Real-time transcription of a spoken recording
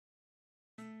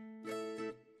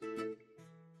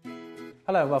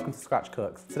Hello and welcome to Scratch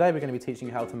Cooks. Today we're going to be teaching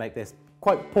you how to make this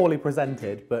quite poorly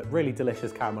presented but really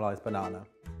delicious caramelised banana.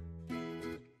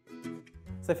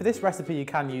 So for this recipe you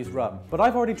can use rum, but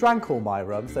I've already drank all my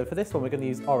rum, so for this one we're going to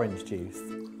use orange juice.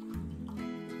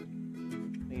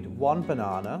 Need one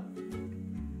banana.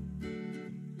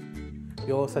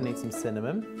 You also need some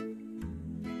cinnamon.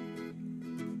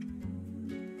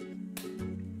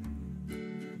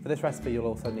 For this recipe you'll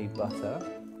also need butter.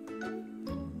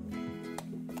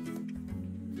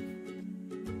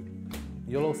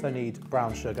 You'll also need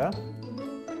brown sugar.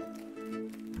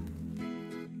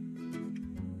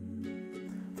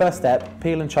 First step,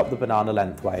 peel and chop the banana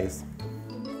lengthways.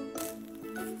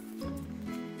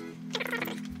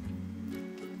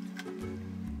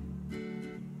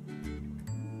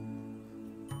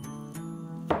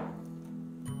 There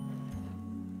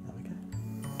we go.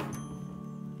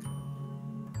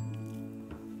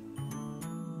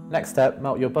 Next step,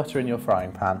 melt your butter in your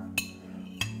frying pan.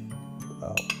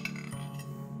 Oh.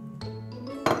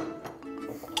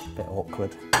 Bit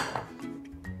awkward.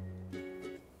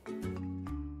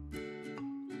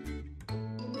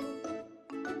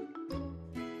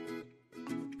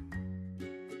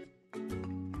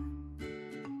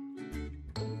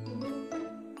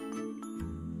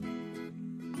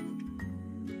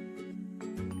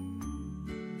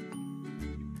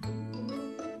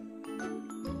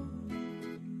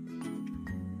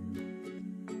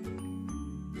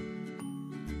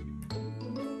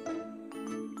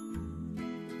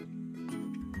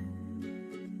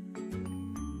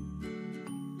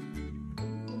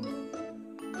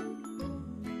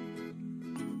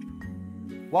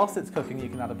 Whilst it's cooking, you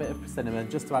can add a bit of cinnamon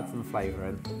just to add some flavour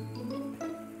in.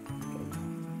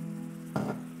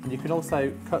 And you can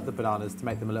also cut the bananas to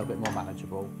make them a little bit more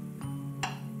manageable.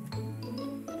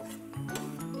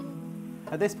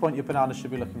 At this point, your bananas should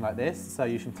be looking like this, so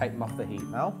you should take them off the heat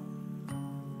now.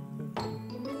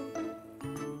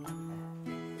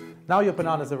 Now your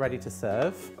bananas are ready to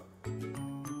serve.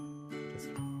 Just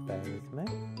bear with me.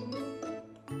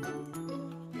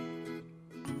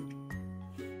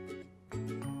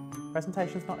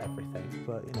 Presentation's not everything,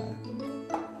 but you know.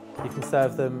 You can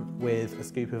serve them with a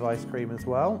scoop of ice cream as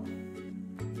well.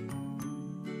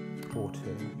 Or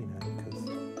two, you know, because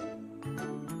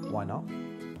why not?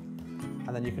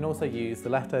 And then you can also use the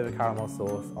leftover caramel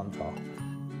sauce on top.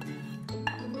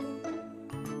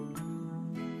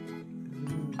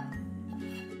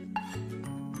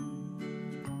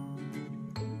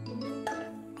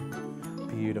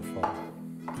 Beautiful.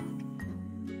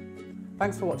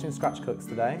 Thanks for watching Scratch Cooks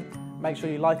today. Make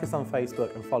sure you like us on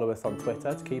Facebook and follow us on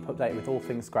Twitter to keep updated with all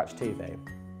things Scratch TV.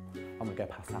 I'm going to go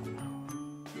pass out now.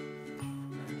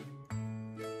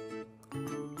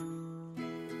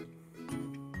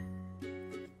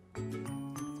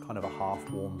 It's kind of a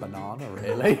half-warm banana,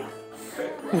 really.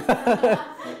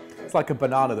 It's like a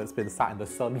banana that's been sat in the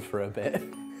sun for a bit.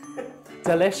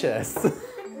 Delicious.